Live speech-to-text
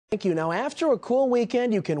Thank you. Now, after a cool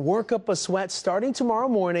weekend, you can work up a sweat starting tomorrow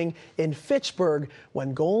morning in Fitchburg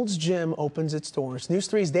when Gold's Gym opens its doors. News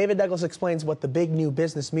 3's David Douglas explains what the big new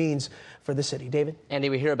business means for the city. David? Andy,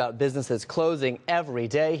 we hear about businesses closing every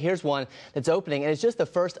day. Here's one that's opening, and it's just the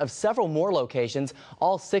first of several more locations,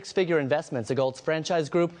 all six-figure investments the Gold's franchise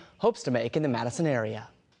group hopes to make in the Madison area.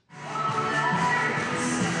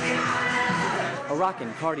 A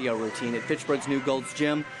rockin' cardio routine at Fitchburg's new Gold's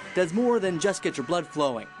Gym does more than just get your blood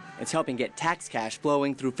flowing. It's helping get tax cash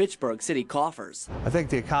flowing through Fitchburg city coffers. I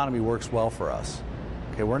think the economy works well for us.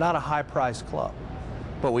 Okay, we're not a high-priced club,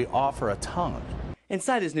 but we offer a ton.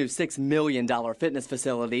 Inside his new $6 million fitness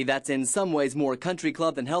facility that's in some ways more country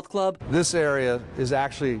club than health club. This area is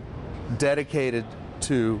actually dedicated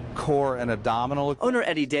to core and abdominal. Owner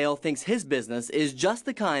Eddie Dale thinks his business is just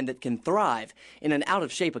the kind that can thrive in an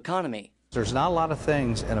out-of-shape economy. There's not a lot of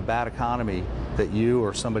things in a bad economy that you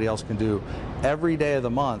or somebody else can do every day of the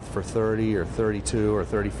month for $30 or $32 or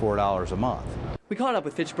 $34 a month. We caught up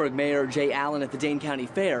with Fitchburg Mayor Jay Allen at the Dane County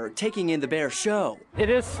Fair, taking in the Bear Show. It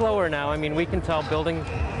is slower now. I mean, we can tell building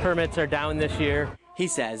permits are down this year. He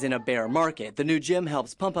says in a bear market, the new gym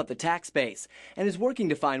helps pump up the tax base and is working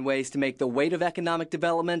to find ways to make the weight of economic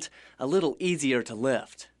development a little easier to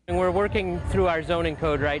lift. And we're working through our zoning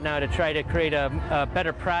code right now to try to create a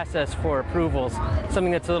better process for approvals,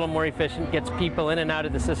 something that's a little more efficient, gets people in and out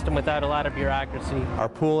of the system without a lot of bureaucracy. Our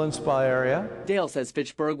pool and spa area. Dale says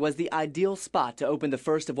Fitchburg was the ideal spot to open the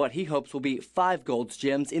first of what he hopes will be 5 Gold's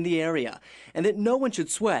Gyms in the area, and that no one should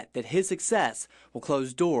sweat that his success will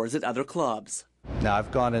close doors at other clubs. Now,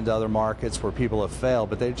 I've gone into other markets where people have failed,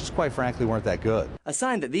 but they just quite frankly weren't that good. A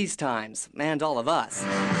sign that these times, and all of us,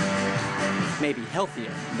 may be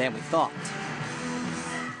healthier than we thought.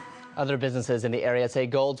 Other businesses in the area say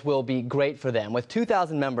Gold's will be great for them. With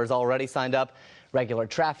 2,000 members already signed up, regular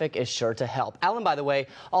traffic is sure to help. Allen, by the way,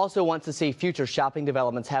 also wants to see future shopping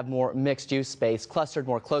developments have more mixed-use space clustered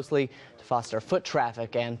more closely to foster foot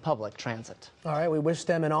traffic and public transit. All right, we wish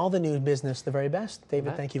them and all the new business the very best.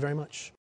 David, thank you very much.